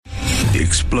The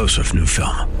explosive new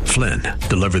film, Flynn,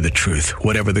 deliver the truth,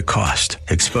 whatever the cost,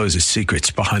 exposes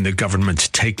secrets behind the government's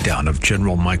takedown of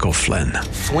General Michael Flynn.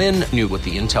 Flynn knew what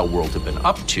the intel world had been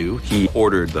up to. He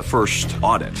ordered the first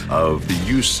audit of the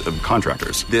use of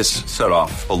contractors. This set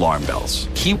off alarm bells.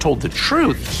 He told the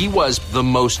truth. He was the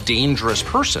most dangerous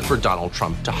person for Donald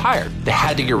Trump to hire. They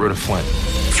had to get rid of Flynn.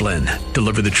 Flynn,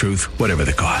 deliver the truth, whatever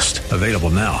the cost. Available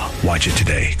now. Watch it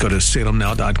today. Go to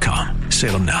salemnow.com.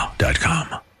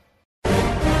 salemnow.com.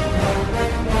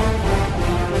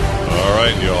 All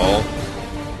right, y'all.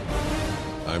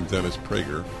 I'm Dennis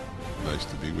Prager. Nice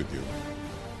to be with you.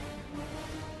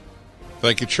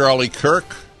 Thank you, Charlie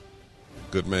Kirk.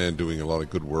 Good man doing a lot of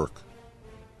good work.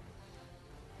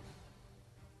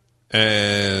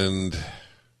 And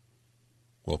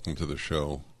welcome to the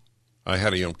show. I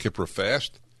had a Yom Kippur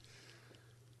fast.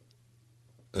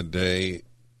 A day,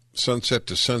 sunset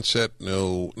to sunset,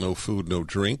 no food, no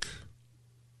drink.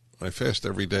 I fast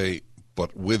every day,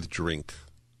 but with drink.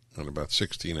 On about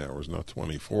 16 hours, not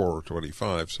 24 or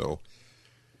 25, so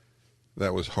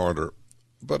that was harder.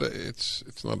 But it's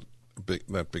not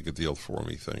that big a deal for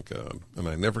me, thank God. And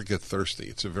I never get thirsty.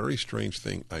 It's a very strange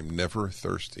thing. I'm never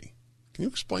thirsty. Can you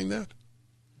explain that?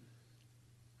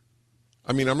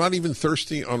 I mean, I'm not even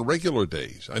thirsty on regular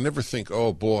days. I never think,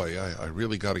 oh, boy, I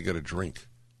really got to get a drink.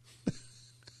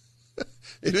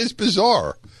 It is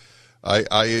bizarre. I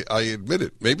admit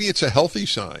it. Maybe it's a healthy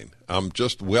sign. I'm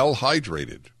just well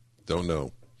hydrated. Don't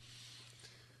know.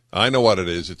 I know what it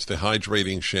is. It's the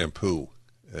hydrating shampoo,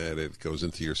 and it goes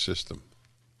into your system.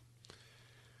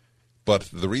 But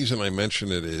the reason I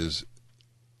mention it is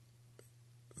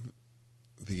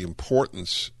the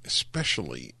importance,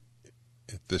 especially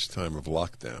at this time of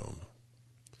lockdown,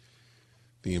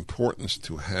 the importance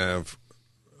to have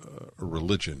a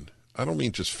religion. I don't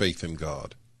mean just faith in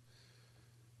God.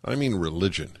 I mean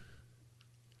religion.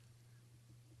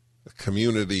 A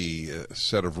community, a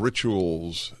set of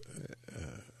rituals,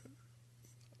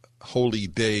 holy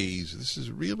days. This is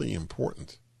really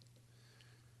important.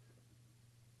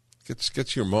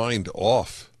 Gets your mind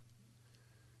off,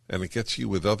 and it gets you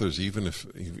with others, even if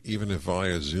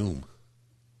via Zoom.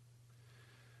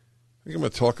 I think I'm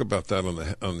going to talk about that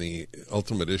on the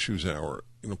Ultimate Issues Hour.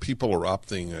 You know, people are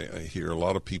opting. I hear a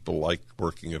lot of people like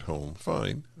working at home.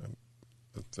 Fine,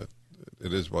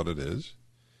 it is what it is.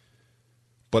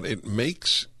 But it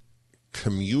makes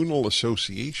communal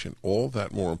association all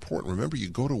that more important. Remember, you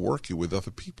go to work, you're with other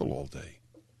people all day.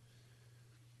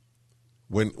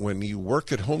 When you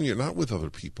work at home, you're not with other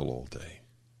people all day.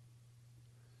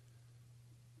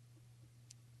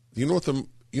 You know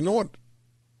what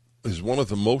is one of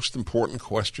the most important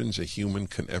questions a human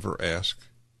can ever ask?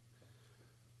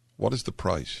 What is the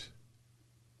price?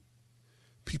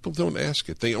 People don't ask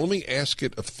it. They only ask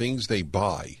it of things they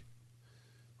buy.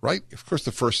 Right? Of course,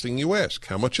 the first thing you ask,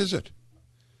 how much is it?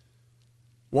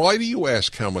 Why do you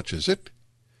ask how much is it?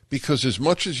 Because as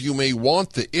much as you may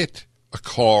want a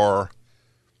car,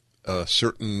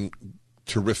 certain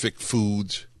terrific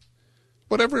foods,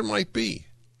 whatever it might be,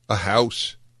 a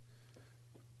house,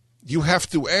 you have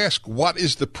to ask, what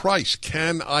is the price?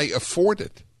 Can I afford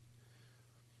it?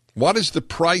 What is the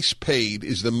price paid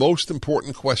is the most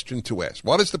important question to ask.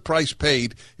 What is the price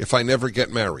paid if I never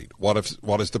get married? What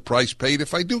is the price paid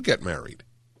if I do get married?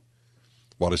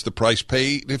 What is the price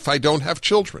paid if I don't have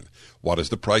children? What is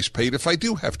the price paid if I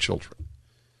do have children?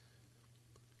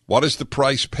 What is the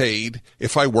price paid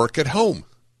if I work at home?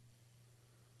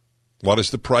 What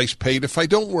is the price paid if I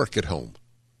don't work at home?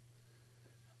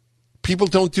 People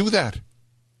don't do that.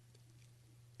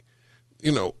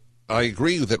 You know, I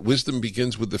agree that wisdom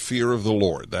begins with the fear of the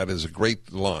Lord. That is a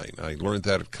great line. I learned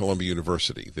that at Columbia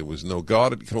University. There was no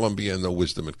God at Columbia and no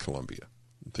wisdom at Columbia.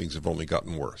 Things have only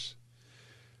gotten worse.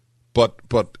 But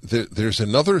there's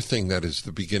another thing that is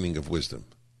the beginning of wisdom.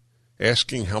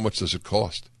 Asking how much does it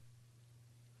cost?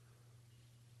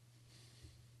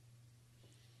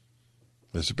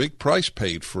 There's a big price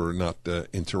paid for not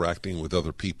interacting with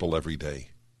other people every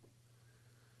day.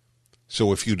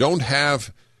 So if you don't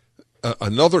have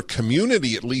another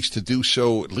community at least to do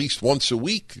so at least once a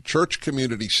week, church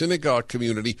community, synagogue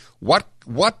community, what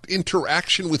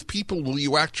interaction with people will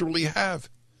you actually have?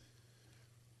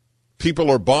 People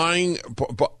are buying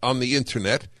on the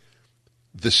internet.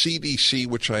 The CDC,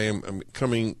 which I am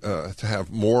coming to have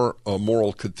more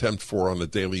moral contempt for on a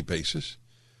daily basis.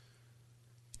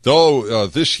 Though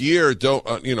this year,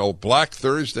 Black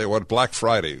Thursday, Black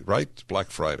Friday, right? It's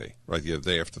Black Friday, right? Yeah, the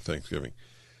day after Thanksgiving.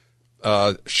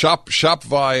 Shop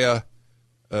via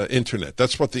internet.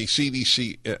 That's what the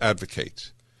CDC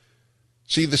advocates.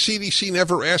 See, the CDC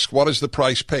never asked what is the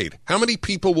price paid. How many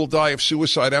people will die of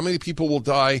suicide? How many people will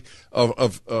die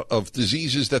of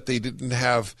diseases that they didn't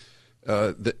have,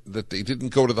 that they didn't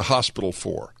go to the hospital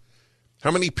for?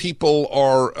 How many people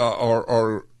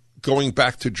are going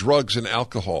back to drugs and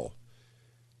alcohol?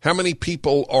 How many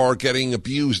people are getting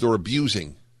abused or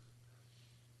abusing?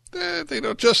 They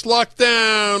don't just lock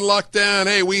down.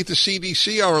 Hey, we at the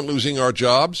CDC aren't losing our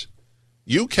jobs.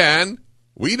 You can.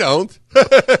 We don't.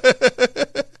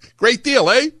 Great deal,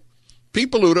 eh?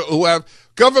 People who have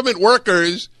government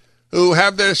workers who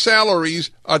have their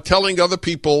salaries are telling other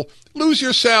people, lose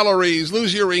your salaries,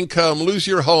 lose your income, lose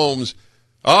your homes.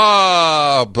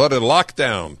 But a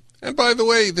lockdown. And by the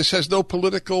way, this has no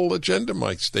political agenda,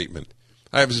 my statement.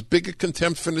 I have as big a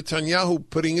contempt for Netanyahu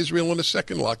putting Israel in a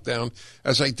second lockdown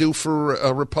as I do for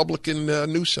Republican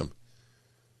Newsom.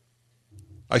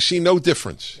 I see no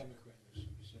difference.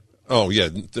 Oh, yeah,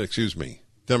 excuse me.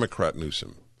 Democrat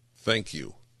Newsom. Thank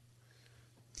you.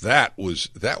 That was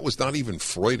not even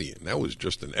Freudian. That was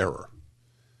just an error.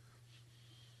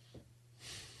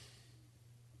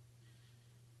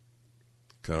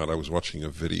 God, I was watching a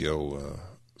video.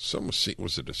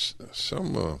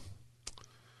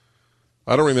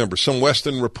 I don't remember. Some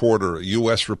Western reporter, a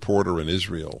U.S. reporter in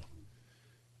Israel,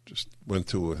 just went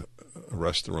to a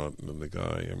restaurant, and the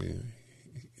guy,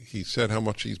 he said how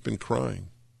much he's been crying.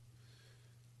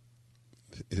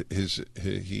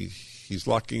 He's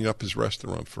locking up his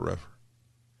restaurant forever.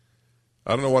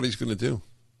 I don't know what he's going to do.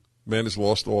 Man has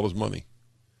lost all his money.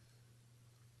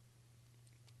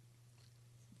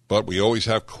 But we always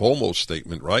have Cuomo's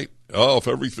statement, right? Oh, if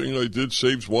everything I did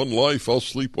saves one life, I'll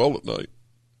sleep well at night.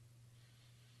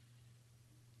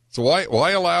 So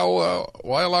why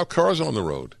allow cars on the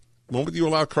road? The moment you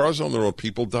allow cars on the road,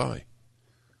 people die.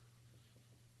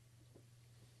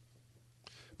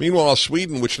 Meanwhile,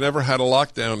 Sweden, which never had a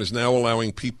lockdown, is now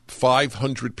allowing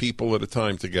 500 people at a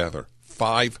time to gather.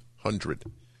 500.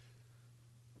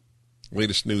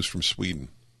 Latest news from Sweden,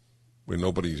 where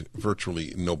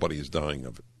virtually nobody is dying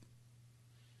of it.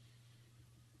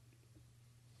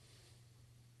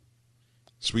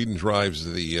 Sweden drives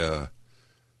the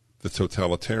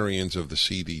totalitarians of the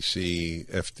CDC,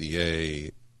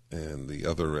 FDA, and the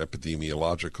other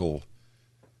epidemiological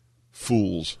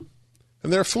fools.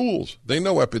 And they're fools. They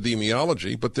know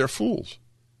epidemiology, but they're fools.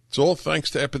 It's all thanks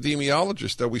to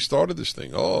epidemiologists that we started this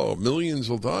thing. Oh, millions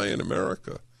will die in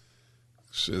America.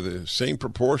 So the same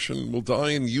proportion will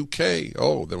die in UK.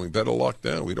 Oh, then we better lock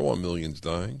down. We don't want millions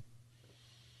dying.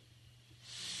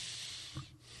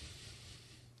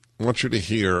 I want you to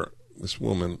hear this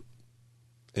woman,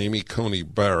 Amy Coney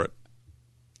Barrett,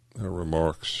 her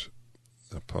remarks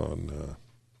upon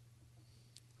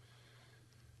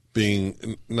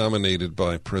being nominated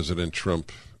by President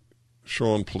Trump.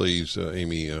 Sean, please,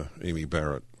 Amy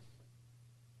Barrett.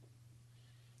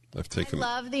 I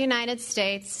love the United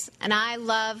States, and I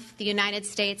love the United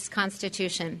States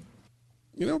Constitution.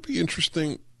 You know, it'd be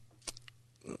interesting,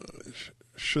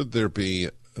 should there be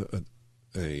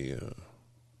a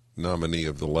nominee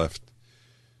of the left,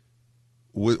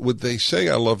 would they say,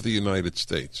 I love the United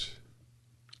States?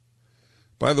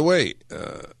 By the way,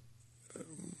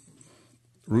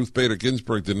 Ruth Bader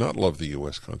Ginsburg did not love the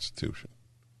U.S. Constitution.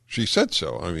 She said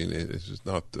so. I mean, it's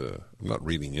not. I'm not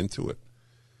reading into it.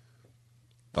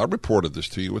 I reported this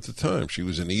to you at the time. She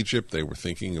was in Egypt. They were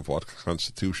thinking of what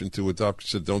constitution to adopt. She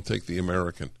said, don't take the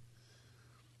American.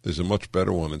 There's a much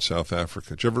better one in South Africa.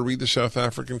 Did you ever read the South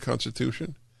African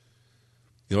Constitution?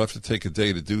 You'll have to take a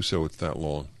day to do so. It's that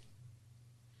long.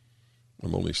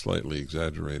 I'm only slightly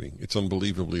exaggerating. It's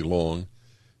unbelievably long,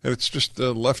 and it's just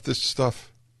leftist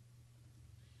stuff.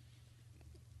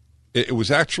 It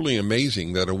was actually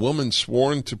amazing that a woman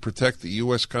sworn to protect the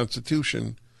U.S.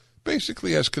 Constitution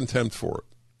basically has contempt for it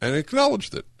and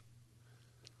acknowledged it.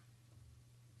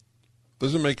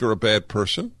 Doesn't make her a bad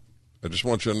person. I just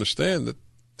want you to understand that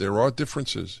there are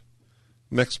differences.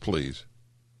 Next, please.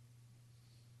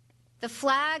 The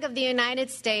flag of the United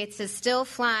States is still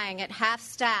flying at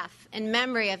half-staff in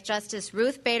memory of Justice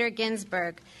Ruth Bader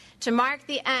Ginsburg to mark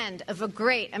the end of a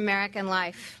great American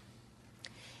life.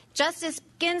 Justice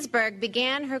Ginsburg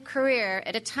began her career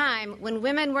at a time when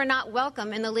women were not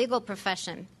welcome in the legal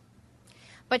profession.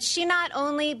 But she not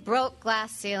only broke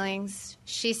glass ceilings,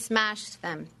 she smashed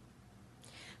them.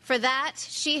 For that,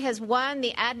 she has won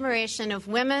the admiration of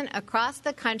women across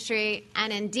the country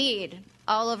and indeed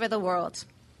all over the world.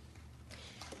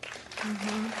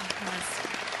 Yes.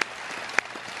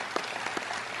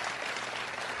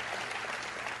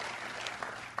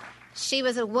 She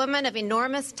was a woman of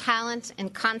enormous talent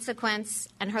and consequence,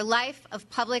 and her life of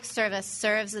public service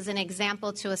serves as an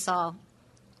example to us all.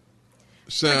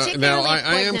 So now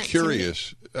I am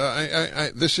curious.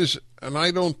 This is, and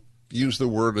I don't use the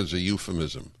word as a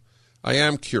euphemism. I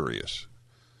am curious.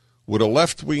 Would a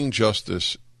left-wing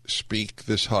justice speak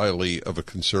this highly of a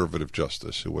conservative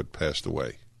justice who had passed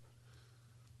away?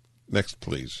 Next,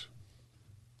 please.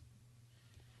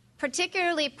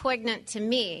 Particularly poignant to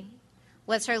me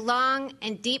was her long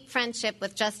and deep friendship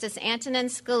with Justice Antonin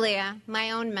Scalia,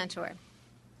 my own mentor.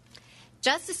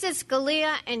 Justices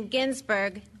Scalia and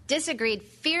Ginsburg disagreed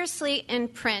fiercely in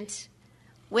print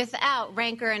without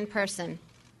rancor in person.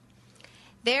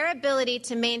 Their ability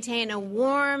to maintain a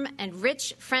warm and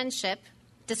rich friendship,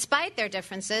 despite their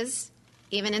differences,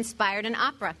 even inspired an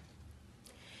opera.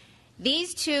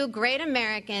 These two great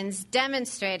Americans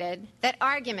demonstrated that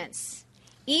arguments,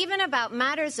 even about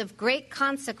matters of great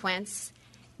consequence,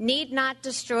 need not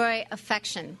destroy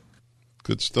affection.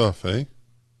 Good stuff, eh?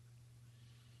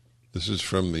 This is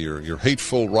from your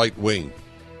hateful right wing.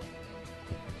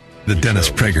 The Dennis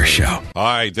Prager Show.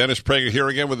 Hi, Dennis Prager here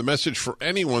again with a message for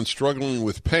anyone struggling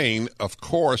with pain. Of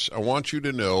course, I want you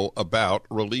to know about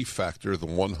Relief Factor, the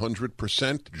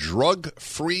 100%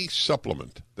 drug-free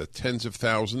supplement that tens of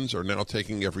thousands are now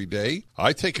taking every day.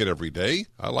 I take it every day.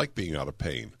 I like being out of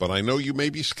pain. But I know you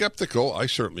may be skeptical. I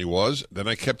certainly was. Then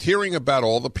I kept hearing about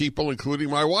all the people,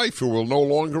 including my wife, who were no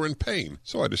longer in pain.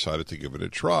 So I decided to give it a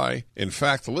try. In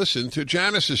fact, listen to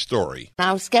Janice's story.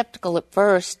 I was skeptical at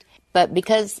first. But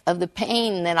because of the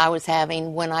pain that I was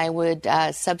having when I would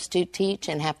substitute teach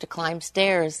and have to climb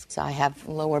stairs, so I have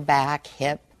lower back,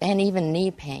 hip, and even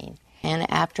knee pain. And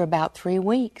after about 3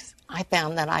 weeks, I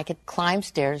found that I could climb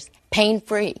stairs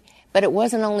pain-free. But it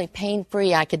wasn't only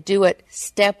pain-free, I could do it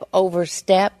step over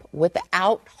step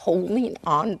without holding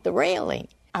on the railing.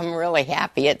 I'm really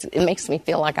happy. It makes me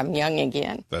feel like I'm young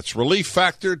again. That's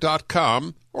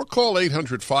ReliefFactor.com or call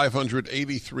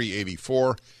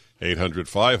 800-500-8384.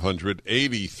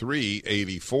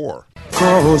 800-500-8384.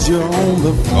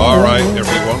 All right,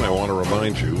 everyone, I want to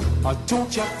remind you.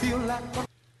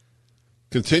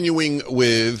 Continuing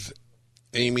with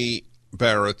Amy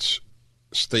Barrett's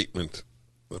statement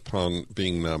upon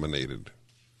being nominated.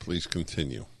 Please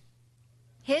continue.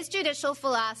 His judicial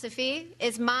philosophy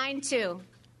is mine, too.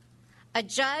 A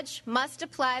judge must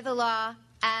apply the law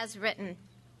as written.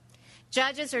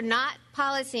 Judges are not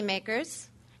policymakers,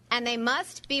 and they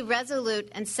must be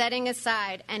resolute in setting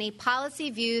aside any policy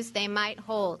views they might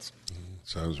hold.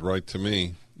 Sounds right to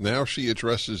me. Now she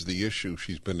addresses the issue.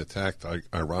 She's been attacked,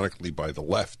 ironically, by the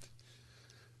left,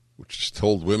 which has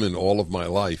told women all of my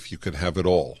life, you could have it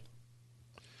all.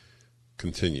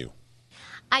 Continue.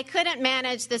 I couldn't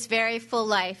manage this very full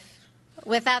life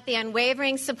without the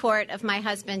unwavering support of my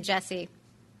husband, Jesse.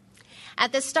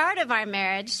 At the start of our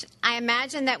marriage, I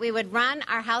imagined that we would run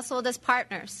our household as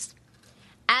partners.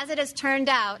 As it has turned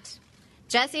out,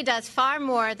 Jesse does far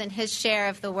more than his share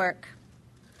of the work.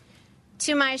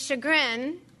 To my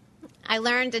chagrin, I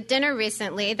learned at dinner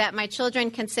recently that my children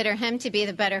consider him to be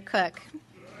the better cook.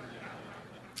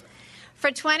 For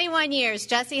 21 years,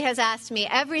 Jesse has asked me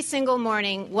every single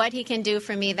morning what he can do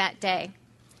for me that day.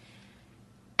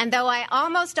 And though I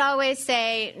almost always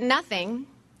say nothing,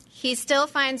 he still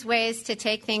finds ways to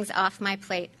take things off my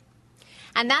plate.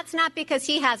 And that's not because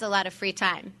he has a lot of free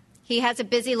time. He has a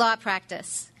busy law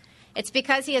practice. It's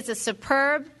because he is a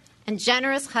superb and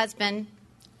generous husband,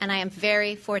 and I am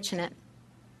very fortunate.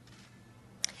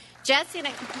 Jesse and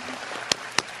I...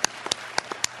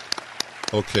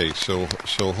 Okay, so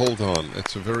hold on.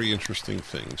 It's a very interesting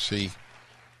thing. See,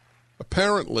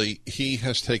 apparently he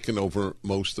has taken over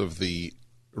most of the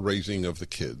raising of the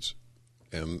kids.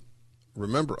 And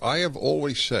remember, I have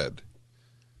always said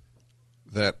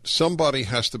that somebody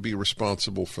has to be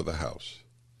responsible for the house.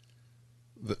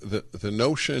 The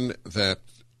notion that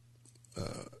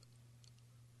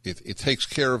it takes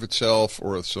care of itself,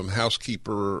 or some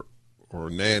housekeeper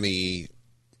or nanny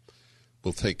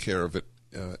will take care of it,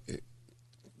 it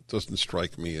doesn't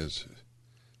strike me as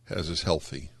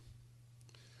healthy.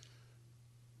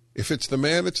 If it's the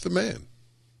man, it's the man.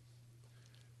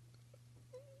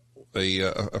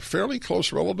 A fairly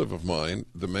close relative of mine,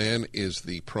 the man is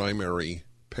the primary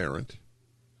parent,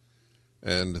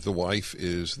 and the wife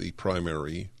is the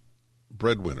primary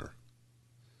breadwinner.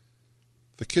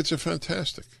 The kids are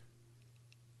fantastic.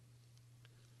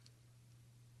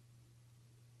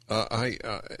 I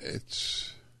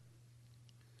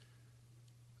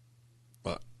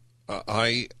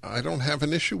don't have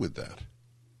an issue with that.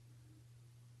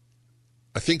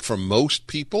 I think for most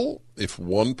people, if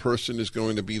one person is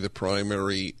going to be the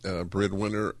primary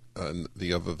breadwinner and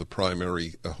the other the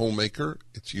primary homemaker,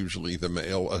 it's usually the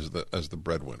male as the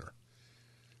breadwinner.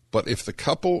 But if the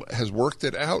couple has worked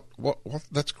it out, well,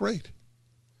 that's great.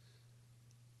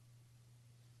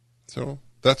 So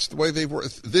that's the way they were.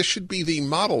 This should be the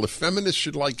model. If feminists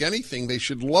should like anything, they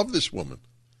should love this woman.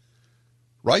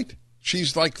 Right?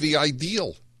 She's like the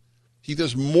ideal. He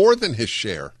does more than his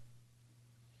share.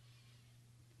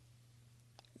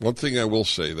 One thing I will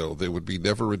say, though, there would be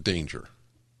never a danger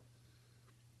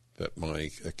that my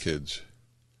kids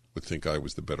would think I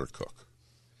was the better cook.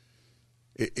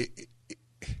 It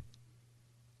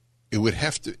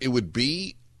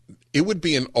would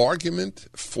be an argument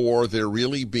for there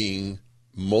really being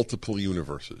multiple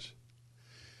universes.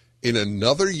 In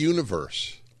another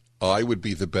universe, I would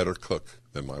be the better cook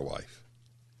than my wife.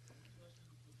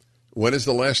 When is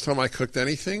the last time I cooked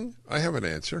anything? I have an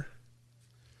answer.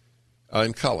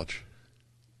 In college,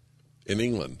 in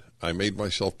England, I made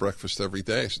myself breakfast every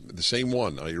day, the same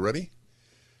one. Are you ready?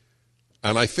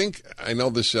 And I know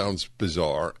this sounds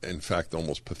bizarre, in fact,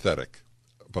 almost pathetic,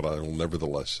 but I will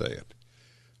nevertheless say it.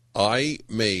 I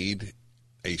made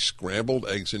a scrambled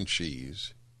eggs and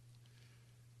cheese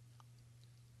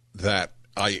that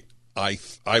I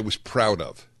was proud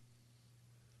of.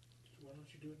 Why don't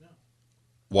you do it now?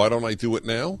 Why don't I do it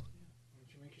now? Why don't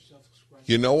you make yourself a scrambled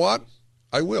You know what?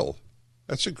 I will.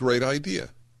 That's a great idea.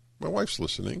 My wife's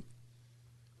listening.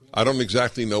 I don't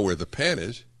exactly know where the pan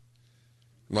is.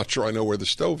 I'm not sure I know where the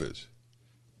stove is.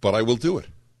 But I will do it.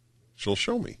 She'll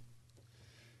show me.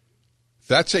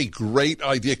 That's a great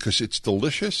idea because it's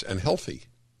delicious and healthy.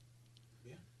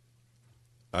 Yeah.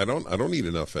 I don't eat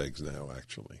enough eggs now,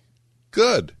 actually.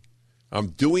 Good.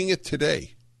 I'm doing it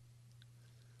today.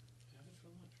 Have it for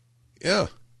lunch. Yeah,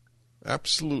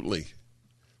 absolutely.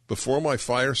 Before my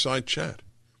fireside chat.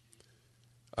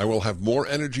 I will have more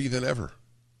energy than ever.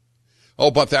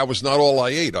 Oh, but that was not all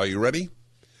I ate. Are you ready?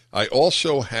 I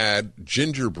also had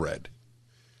gingerbread.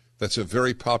 That's a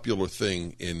very popular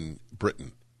thing in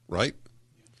Britain, right?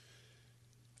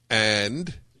 And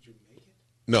Did you make it?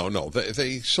 no,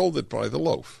 they sold it by the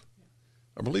loaf.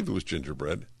 I believe it was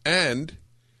gingerbread. And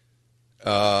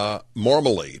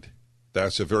marmalade.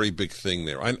 That's a very big thing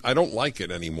there. I don't like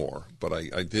it anymore, but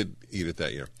I did eat it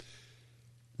that year.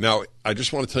 Now, I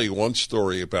just want to tell you one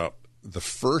story about the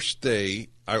first day.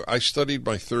 I studied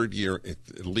my third year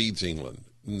at Leeds, England,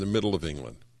 in the middle of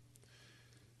England.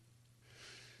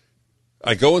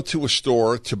 I go into a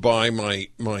store to buy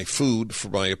my food for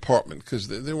my apartment because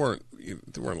they weren't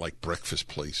like breakfast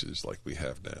places like we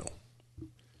have now.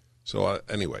 So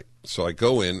anyway, I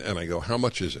go in and I go, how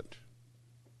much is it?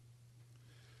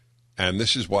 And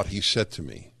this is what he said to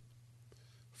me.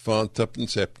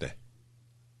 £5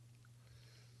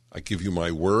 I give you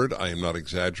my word, I am not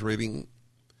exaggerating.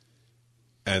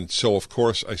 And so, of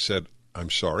course, I said, I'm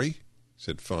sorry. He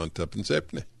said,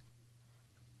 £5.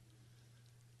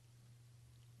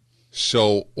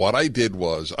 So what I did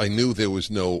was, I knew there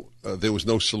was no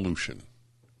solution.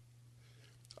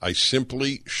 I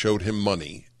simply showed him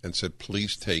money and said,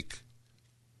 please take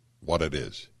what it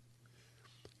is.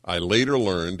 I later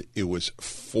learned it was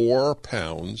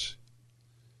 £4,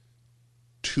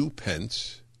 2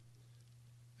 pence,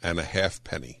 and a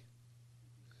halfpenny.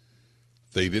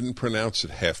 They didn't pronounce it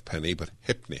halfpenny, but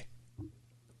hipney.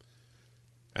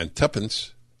 And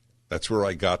tuppence, that's where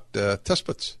I got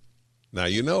tuspence. Now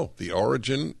you know, the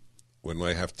origin, when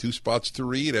I have 2 spots to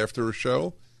read after a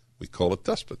show, we call it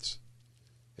tuspence.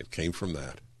 It came from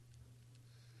that.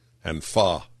 And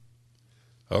fa.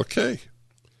 Okay.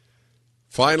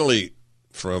 Finally,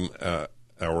 from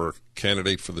our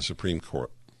candidate for the Supreme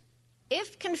Court.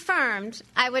 If confirmed,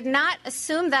 I would not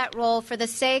assume that role for the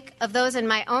sake of those in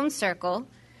my own circle,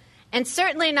 and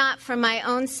certainly not for my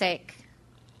own sake.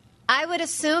 I would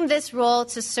assume this role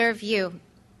to serve you.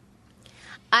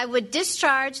 I would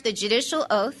discharge the judicial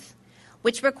oath,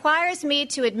 which requires me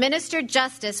to administer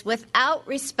justice without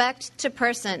respect to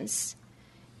persons,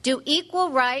 do equal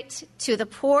right to the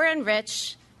poor and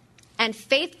rich, and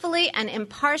faithfully and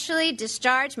impartially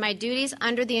discharge my duties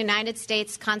under the United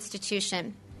States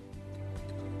Constitution.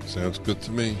 Sounds good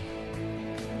to me.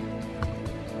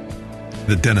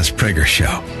 The Dennis Prager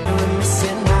Show.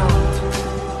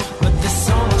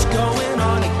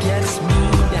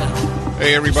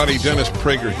 Hey, everybody, Dennis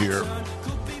Prager here.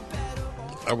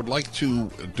 I would like to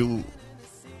do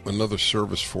another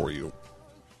service for you.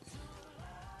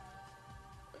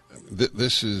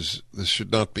 This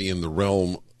should not be in the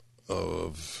realm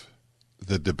of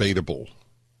the debatable.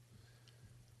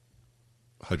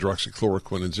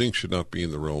 Hydroxychloroquine and zinc should not be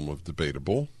in the realm of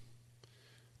debatable,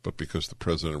 but because the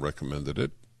president recommended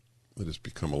it, it has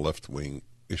become a left-wing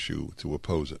issue to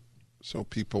oppose it. So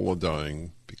people are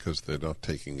dying because they're not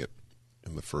taking it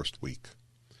in the first week.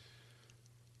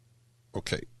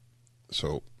 Okay,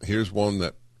 so here's one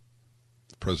that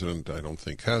the president, I don't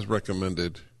think, has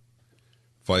recommended.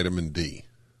 vitamin D.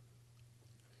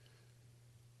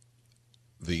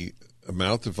 The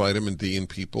amount of vitamin D in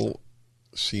people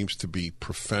seems to be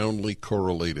profoundly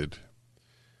correlated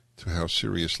to how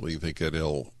seriously they get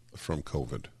ill from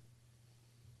COVID.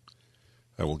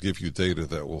 I will give you data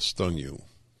that will stun you.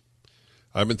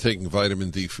 I've been taking vitamin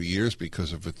D for years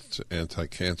because of its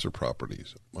anti-cancer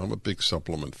properties. I'm a big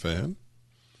supplement fan,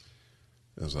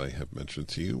 as I have mentioned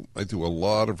to you. I do a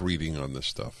lot of reading on this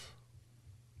stuff.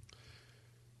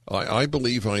 I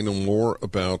believe I know more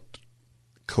about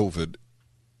COVID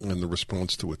and the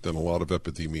response to it than a lot of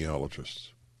epidemiologists.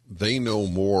 They know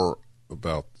more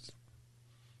about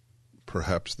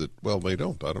perhaps that, well, they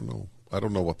don't. I don't know. I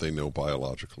don't know what they know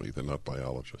biologically. They're not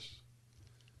biologists.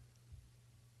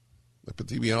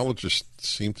 Epidemiologists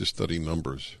seem to study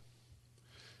numbers.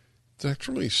 It's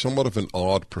actually somewhat of an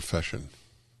odd profession.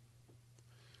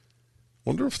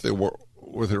 Wonder if there were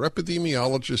there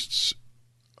epidemiologists,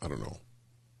 I don't know,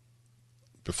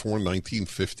 before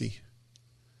 1950?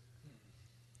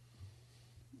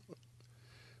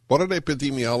 What did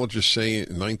epidemiologists say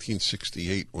in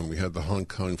 1968 when we had the Hong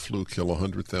Kong flu kill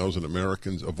 100,000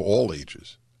 Americans of all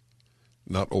ages?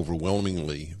 Not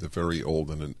overwhelmingly the very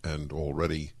old and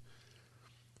already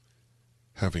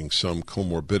having some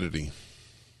comorbidity.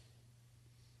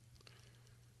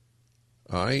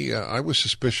 I was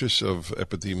suspicious of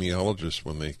epidemiologists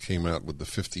when they came out with the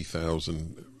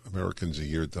 50,000 Americans a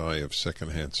year die of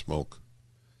secondhand smoke.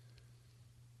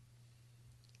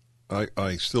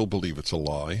 I still believe it's a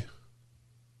lie.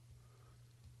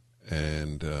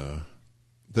 And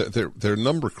they're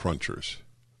number crunchers.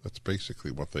 That's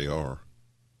basically what they are.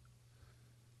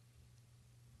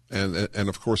 And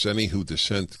of course, any who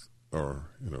dissent are,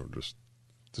 just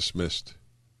dismissed.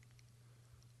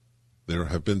 There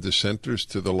have been dissenters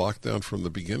to the lockdown from the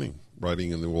beginning,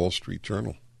 writing in the Wall Street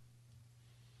Journal.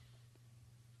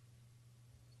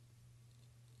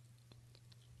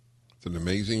 It's an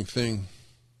amazing thing.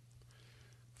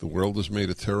 The world has made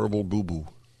a terrible boo-boo.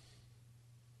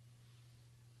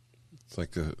 It's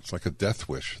like a death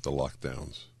wish, the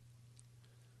lockdowns.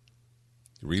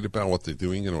 You read about what they're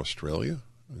doing in Australia,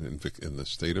 in the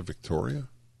state of Victoria.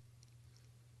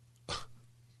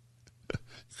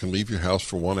 You can leave your house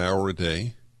for 1 hour a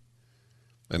day,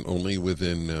 and only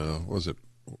within,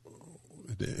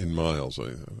 in miles,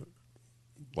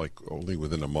 like only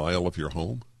within a mile of your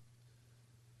home.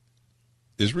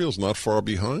 Israel's not far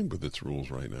behind with its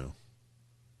rules right now.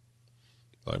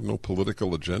 I have no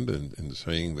political agenda in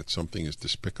saying that something is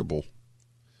despicable,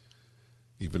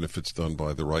 even if it's done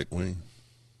by the right wing.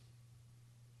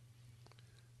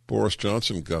 Boris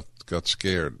Johnson got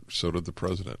scared. So did the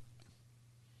president.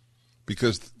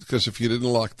 Because if you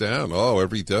didn't lock down,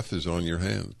 every death is on your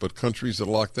hands. But countries that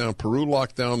lock down, Peru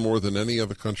locked down more than any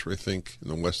other country, I think, in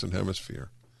the Western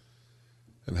Hemisphere,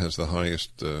 and has the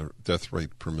highest death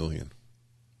rate per million.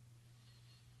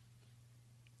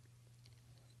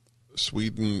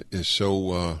 Sweden is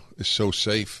so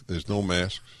safe. There's no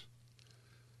masks,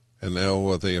 and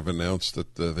now they have announced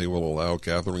that they will allow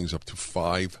gatherings up to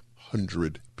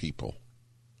 500 people.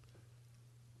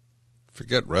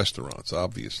 Forget restaurants,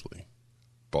 obviously.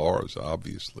 Bars,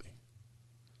 obviously.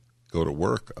 Go to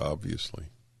work, obviously.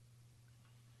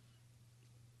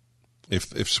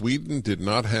 If Sweden did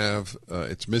not have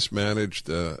its mismanaged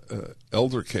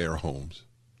elder care homes,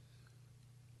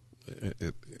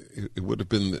 it would have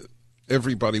been.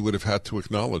 Everybody would have had to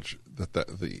acknowledge that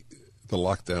the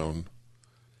lockdown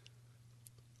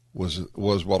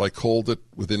was what I called it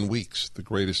within weeks, the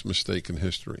greatest mistake in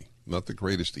history. Not the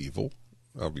greatest evil.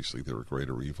 Obviously, there are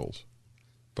greater evils.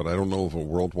 But I don't know of a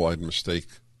worldwide mistake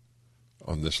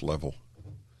on this level.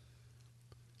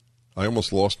 I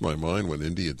almost lost my mind when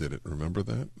India did it. Remember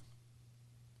that?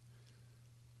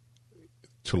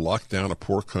 To lock down a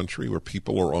poor country where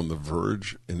people are on the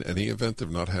verge, in any event,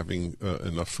 of not having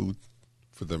enough food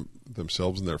for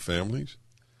themselves and their families.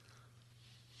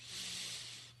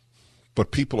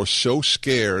 But people are so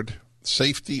scared.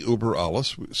 Safety über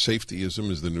alles. Safetyism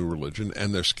is the new religion,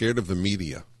 and they're scared of the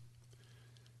media.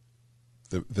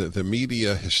 The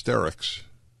media hysterics,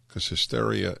 because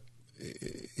hysteria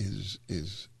is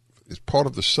part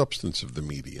of the substance of the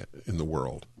media in the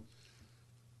world,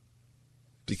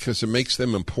 because it makes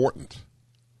them important,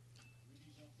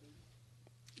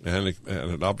 and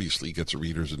it obviously gets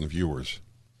readers and viewers.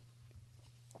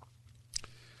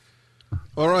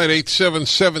 All right,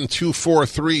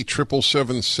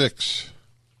 877-243-7776.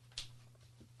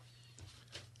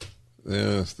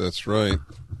 Yes, that's right.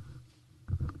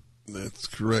 That's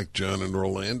correct. John in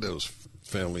Orlando's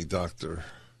family doctor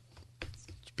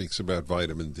speaks about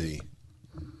vitamin D.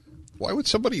 Why would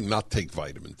somebody not take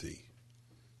vitamin D?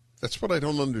 That's what I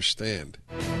don't understand.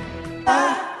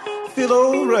 I feel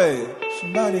alright.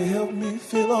 Somebody help me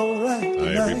feel alright.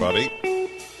 Hi, everybody.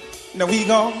 Now we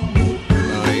gone.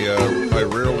 I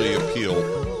rarely appeal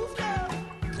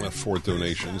for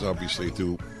donations. Obviously, I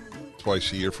do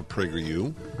twice a year for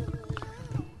PragerU.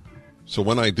 So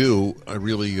when I do, I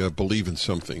really believe in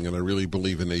something, and I really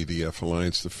believe in ADF,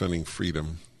 Alliance Defending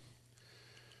Freedom.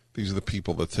 These are the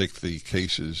people that take the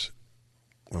cases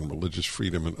on religious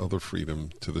freedom and other freedom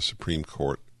to the Supreme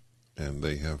Court, and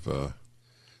they have a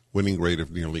winning rate of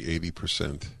nearly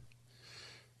 80%.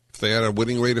 If they had a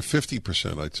winning rate of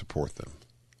 50%, I'd support them.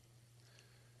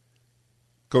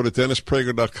 Go to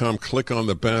DennisPrager.com, click on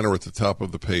the banner at the top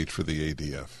of the page for the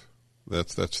ADF.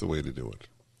 That's the way to do it.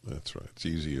 That's right. It's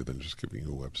easier than just giving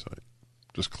you a website.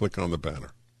 Just click on the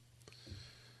banner.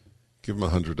 Give them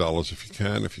 $100 if you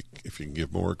can. If you can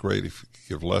give more, great. If you can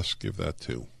give less, give that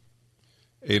too.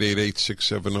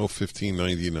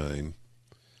 888-670-1599,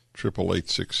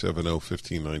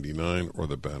 888-670-1599, or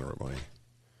the banner at my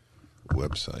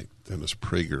website. Dennis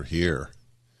Prager here.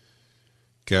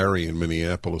 Gary in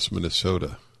Minneapolis,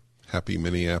 Minnesota. Happy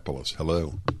Minneapolis.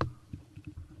 Hello.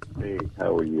 Hey,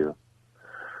 how are you?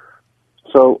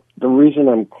 So the reason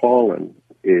I'm calling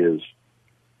is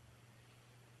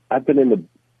I've been in the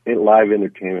live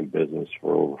entertainment business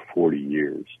for over 40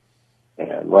 years.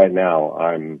 And right now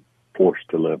I'm forced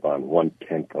to live on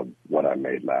 1/10 of what I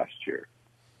made last year.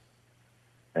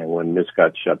 And when this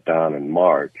got shut down in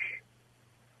March,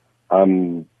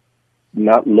 I'm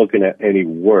not looking at any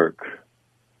work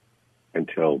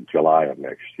until July of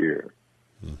next year.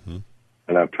 Mm-hmm.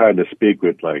 And I've tried to speak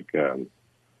with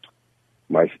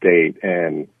my state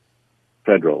and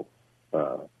federal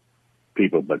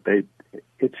people, but it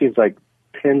seems like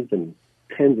tens of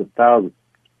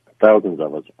thousands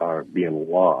of us are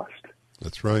being lost.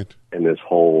 That's right. In this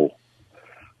whole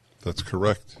That's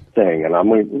correct. thing. And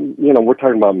we're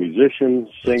talking about musicians,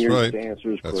 singers, right.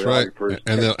 dancers, That's right. choreographers.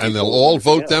 And they'll all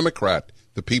vote Democrat,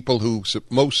 the people who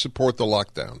most support the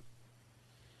lockdown.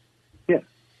 Yeah.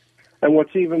 And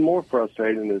what's even more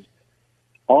frustrating is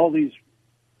all these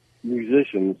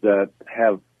musicians that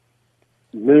have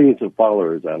millions of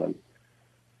followers on them,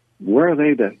 where are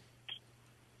they to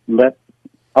let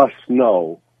us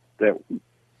know that,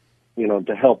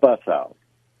 to help us out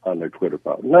on their Twitter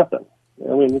post? Nothing.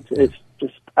 I mean, it's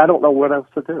just, I don't know what else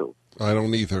to do. I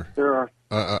don't either. There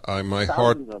are my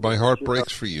heart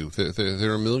breaks for you.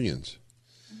 There are millions.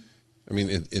 I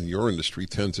mean, in your industry,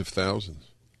 tens of thousands.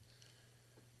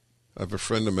 I have a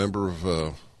friend, a member of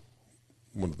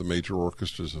one of the major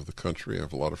orchestras of the country. I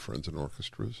have a lot of friends in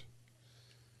orchestras.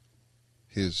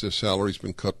 His salary's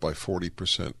been cut by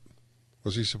 40%.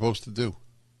 What's he supposed to do?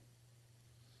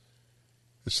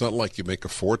 It's not like you make a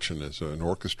fortune as an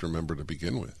orchestra member to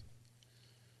begin with.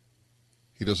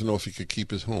 He doesn't know if he could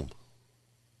keep his home.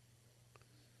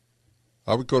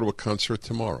 I would go to a concert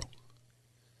tomorrow.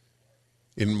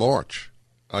 In March,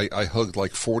 I hugged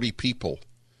like 40 people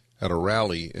at a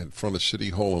rally in front of City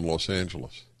Hall in Los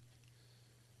Angeles.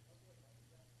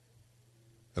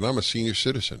 And I'm a senior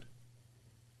citizen.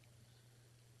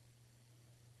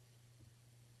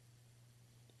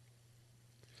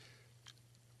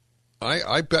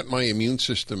 I bet my immune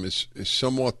system is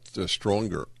somewhat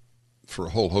stronger for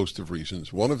a whole host of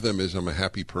reasons. One of them is I'm a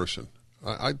happy person.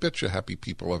 I bet you happy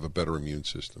people have a better immune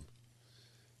system.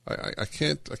 I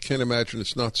can't imagine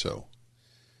it's not so.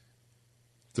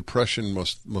 Depression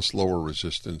must lower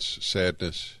resistance,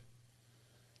 sadness,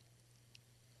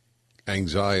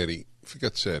 anxiety.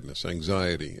 Forget sadness,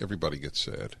 anxiety. Everybody gets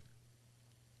sad.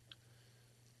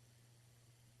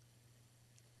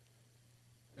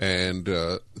 And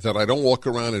that I don't walk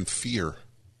around in fear.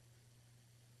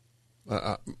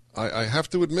 I have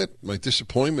to admit my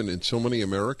disappointment in so many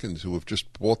Americans who have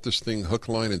just bought this thing hook,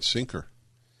 line, and sinker.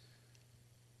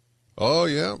 Oh,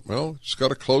 yeah, well, it's got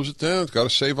to close it down. It's got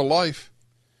to save a life.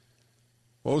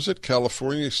 What was it?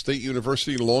 California State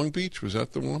University in Long Beach? Was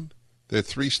that the one? They had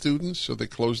 3 students, so they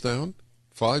closed down.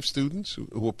 5 students who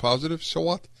were positive. So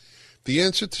what? The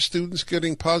answer to students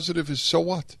getting positive is so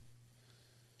what?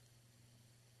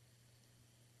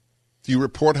 Do you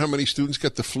report how many students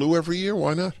get the flu every year?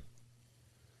 Why not?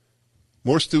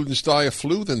 More students die of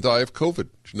flu than die of COVID.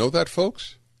 Did you know that,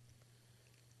 folks?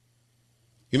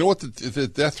 You know what the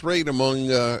death rate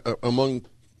among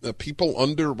people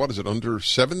under, under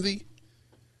 70?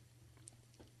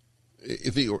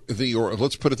 Or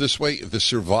let's put it this way, the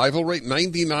survival rate,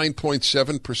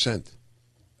 99.7%.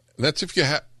 That's if you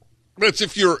have,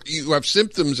 you have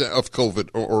symptoms of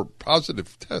COVID or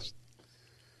positive test.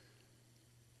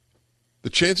 The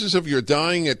chances of your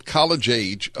dying at college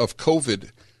age of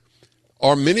COVID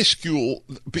are minuscule.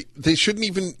 It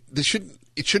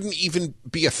shouldn't even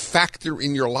be a factor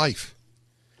in your life.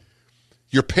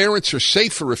 Your parents are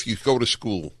safer if you go to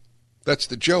school. That's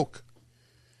the joke.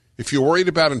 If you're worried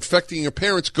about infecting your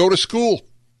parents, go to school.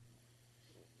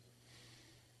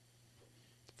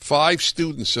 5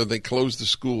 students, so they closed the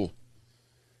school.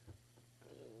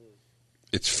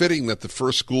 It's fitting that the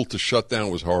first school to shut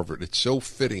down was Harvard. It's so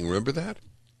fitting. Remember that?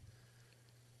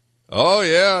 Oh,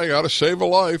 yeah, I got to save a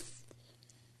life.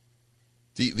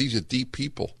 These are deep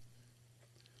people.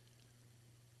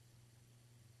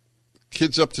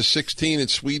 Kids up to 16 in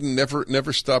Sweden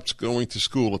never stopped going to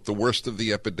school at the worst of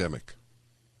the epidemic.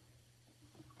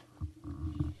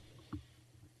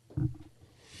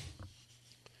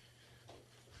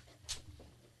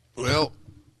 Well,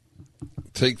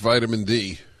 take vitamin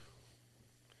D.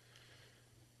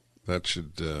 That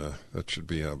should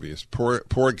be obvious.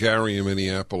 Poor Gary in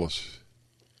Minneapolis.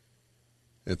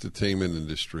 Entertainment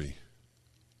industry.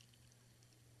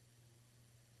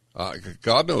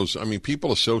 God knows. I mean,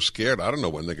 people are so scared. I don't know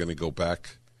when they're going to go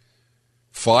back.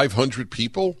 500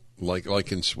 people,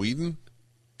 like in Sweden.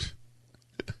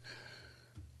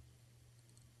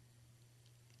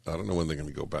 I don't know when they're going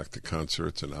to go back to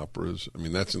concerts and operas. I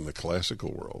mean, that's in the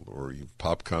classical world, or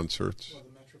pop concerts. Well,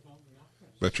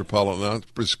 the Metropolitan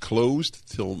Opera is closed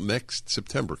till next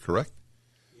September, correct?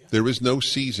 Yeah. There is no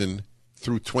season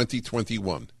through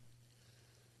 2021.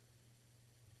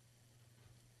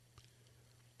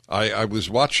 I was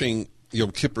watching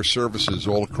Yom Kippur services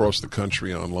all across the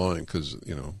country online because,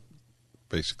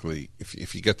 basically,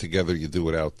 if you get together, you do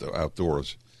it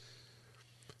outdoors.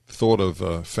 Thought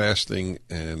of fasting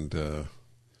and in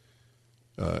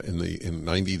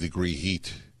 90-degree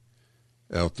heat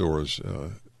outdoors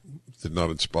did not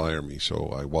inspire me,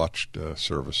 so I watched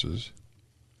services,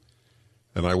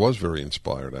 and I was very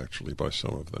inspired actually by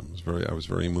some of them. I was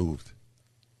very moved.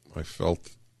 I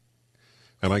felt,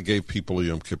 and I gave people a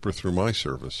Yom Kippur through my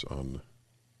service on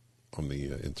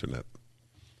the internet,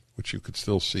 which you could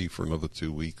still see for another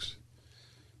 2 weeks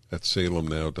at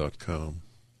salemnow.com.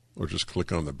 Or just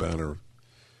click on the banner,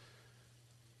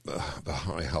 the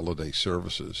high holiday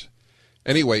services.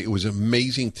 Anyway, it was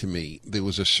amazing to me. There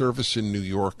was a service in New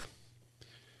York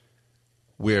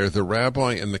where the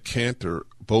rabbi and the cantor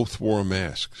both wore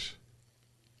masks.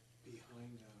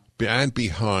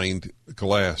 Behind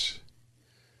glass.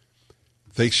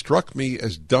 They struck me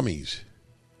as dummies.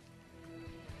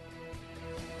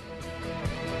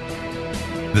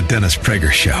 The Dennis Prager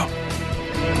Show.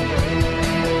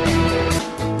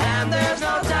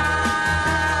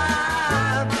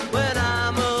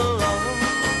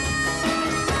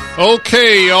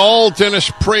 Okay, y'all.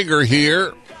 Dennis Prager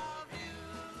here.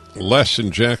 Les in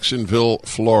Jacksonville,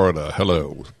 Florida.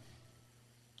 Hello.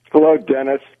 Hello,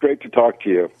 Dennis. Great to talk to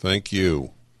you. Thank you.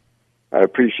 I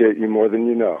appreciate you more than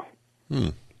you know.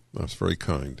 That's very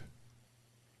kind.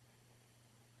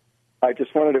 I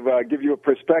just wanted to give you a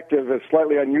perspective, a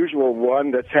slightly unusual one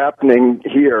that's happening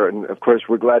here. And, of course,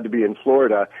 we're glad to be in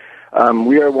Florida.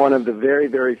 We are one of the very,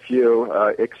 very few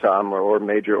ICSOM or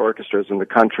major orchestras in the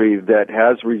country that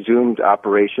has resumed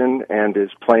operation and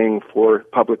is playing for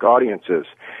public audiences.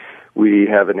 We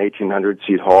have an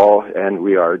 1,800-seat hall, and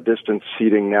we are distance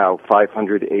seating now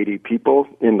 580 people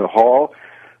in the hall.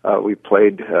 We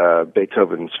played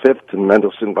Beethoven's Fifth and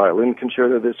Mendelssohn Violin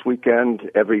Concerto this weekend.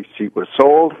 Every seat was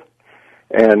sold,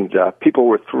 and people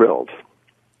were thrilled.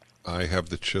 I have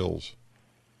the chills.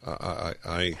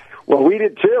 Well, we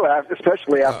did too,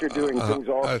 especially after doing things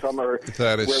all summer.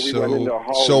 That is where we so. went into a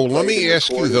hall So and let me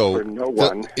ask you though. For no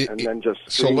one, and then just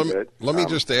so let me it.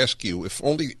 just ask you: if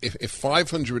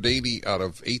 580 out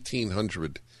of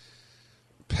 1,800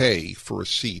 pay for a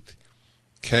seat,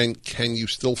 can you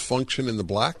still function in the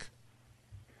black?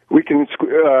 We can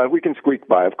squeak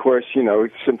by. Of course,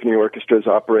 symphony orchestras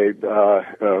operate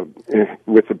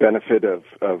with the benefit of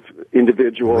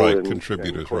individual and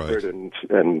contributors, and corporate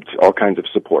and all kinds of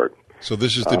support. So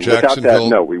this is the Jacksonville. Without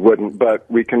that, no, we wouldn't. But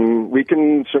we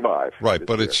can survive. Right,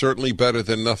 but it's certainly better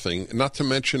than nothing. Not to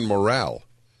mention morale.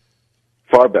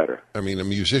 Far better. I mean, a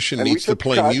musician needs to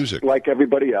play music like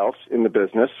everybody else in the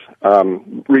business.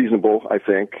 Reasonable, I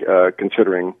think,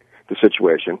 considering the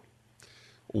situation.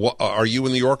 What, are you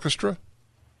in the orchestra?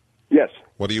 Yes.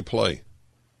 What do you play?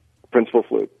 Principal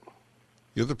flute.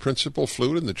 You're the principal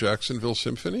flute in the Jacksonville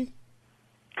Symphony?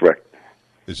 Correct.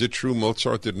 Is it true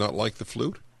Mozart did not like the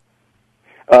flute?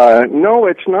 No,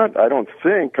 it's not, I don't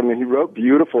think. I mean, he wrote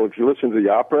beautiful. If you listen to the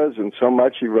operas and so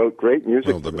much, he wrote great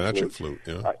music. Oh, the magic flute,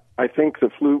 yeah. I think the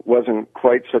flute wasn't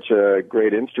quite such a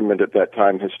great instrument at that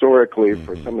time historically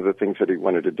for some of the things that he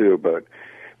wanted to do, but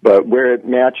But where it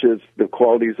matches the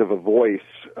qualities of a voice,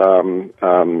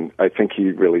 I think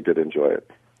he really did enjoy it.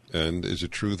 And is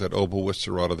it true that oboists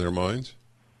are out of their minds?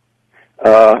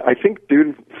 I think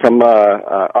due from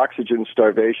oxygen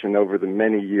starvation over the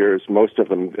many years, most of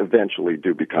them eventually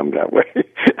do become that way.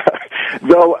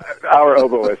 Though our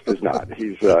oboist is not.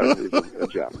 He's a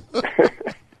gem.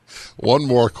 One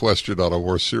more question on a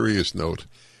more serious note.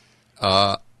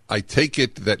 I take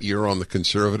it that you're on the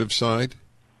conservative side?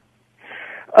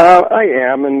 I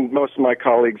am, and most of my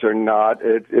colleagues are not.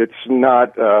 It's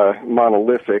not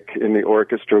monolithic in the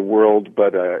orchestra world,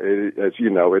 but as you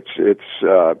know, it's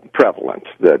prevalent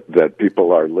that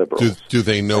people are liberals. Do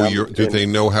they know Do they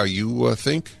know how you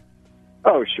think?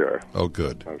 Oh, sure. Oh,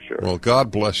 good. Oh, sure. Well,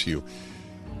 God bless you.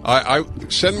 I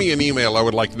send me an email. I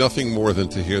would like nothing more than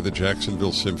to hear the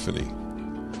Jacksonville Symphony.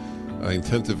 I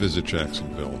intend to visit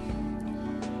Jacksonville.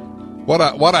 What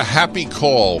a happy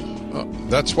call.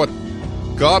 That's what.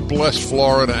 God bless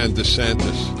Florida and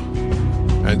DeSantis.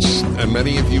 And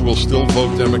many of you will still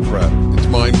vote Democrat. It's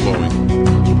mind-blowing.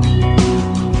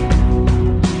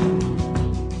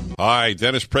 Hi,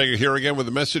 Dennis Prager here again with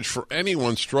a message for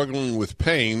anyone struggling with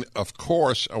pain. Of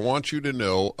course, I want you to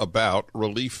know about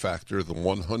Relief Factor, the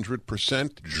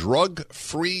 100%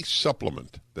 drug-free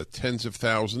supplement that tens of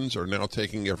thousands are now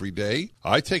taking every day.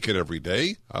 I take it every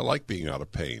day. I like being out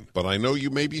of pain. But I know you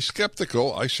may be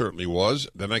skeptical. I certainly was.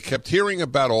 Then I kept hearing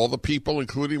about all the people,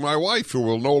 including my wife, who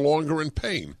were no longer in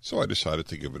pain. So I decided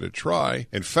to give it a try.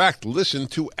 In fact, listen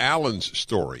to Alan's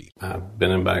story. I've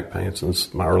been in back pain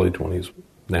since my early 20s.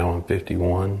 Now I'm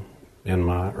 51. In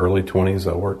my early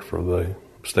 20s, I worked for the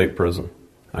state prison.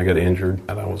 I got injured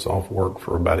and I was off work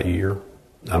for about a year.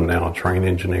 I'm now a trained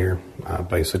engineer. I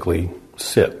basically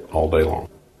sit all day long.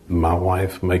 My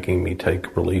wife making me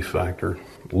take Relief Factor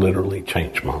literally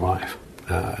changed my life.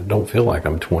 I don't feel like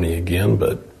I'm 20 again,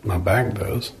 but my back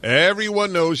does.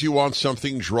 Everyone knows you want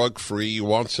something drug-free. You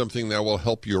want something that will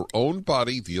help your own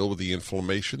body deal with the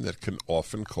inflammation that can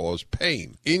often cause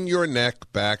pain in your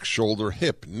neck, back, shoulder,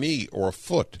 hip, knee, or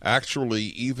foot. Actually,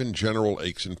 even general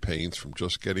aches and pains from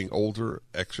just getting older,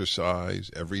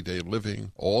 exercise, everyday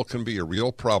living, all can be a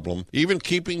real problem, even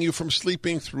keeping you from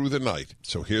sleeping through the night.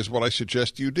 So here's what I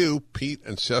suggest you do. Pete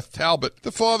and Seth Talbot,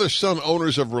 the father-son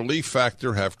owners of Relief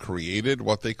Factor, have created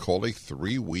what they call a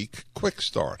 3-week quick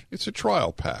start. It's a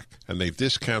trial pack, and they've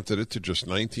discounted it to just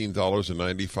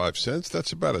 $19.95.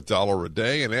 That's about $1 a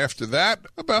day, and after that,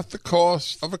 about the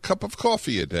cost of a cup of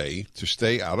coffee a day to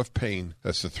stay out of pain.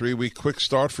 That's the 3-week quick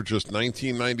start for just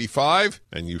 $19.95,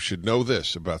 and you should know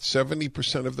this, about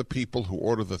 70% of the people who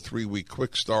order the 3-week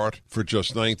quick start for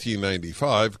just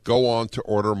 $19.95 go on to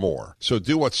order more. So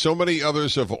do what so many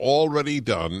others have already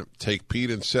done. Take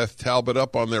Pete and Seth Talbot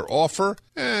up on their offer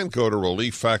and go to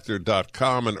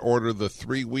ReliefFactor.com and order the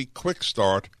 3-week quick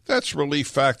start. That's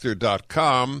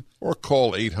ReliefFactor.com or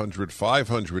call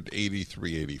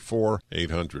 800-500-8384,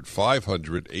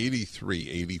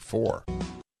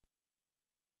 800-500-8384.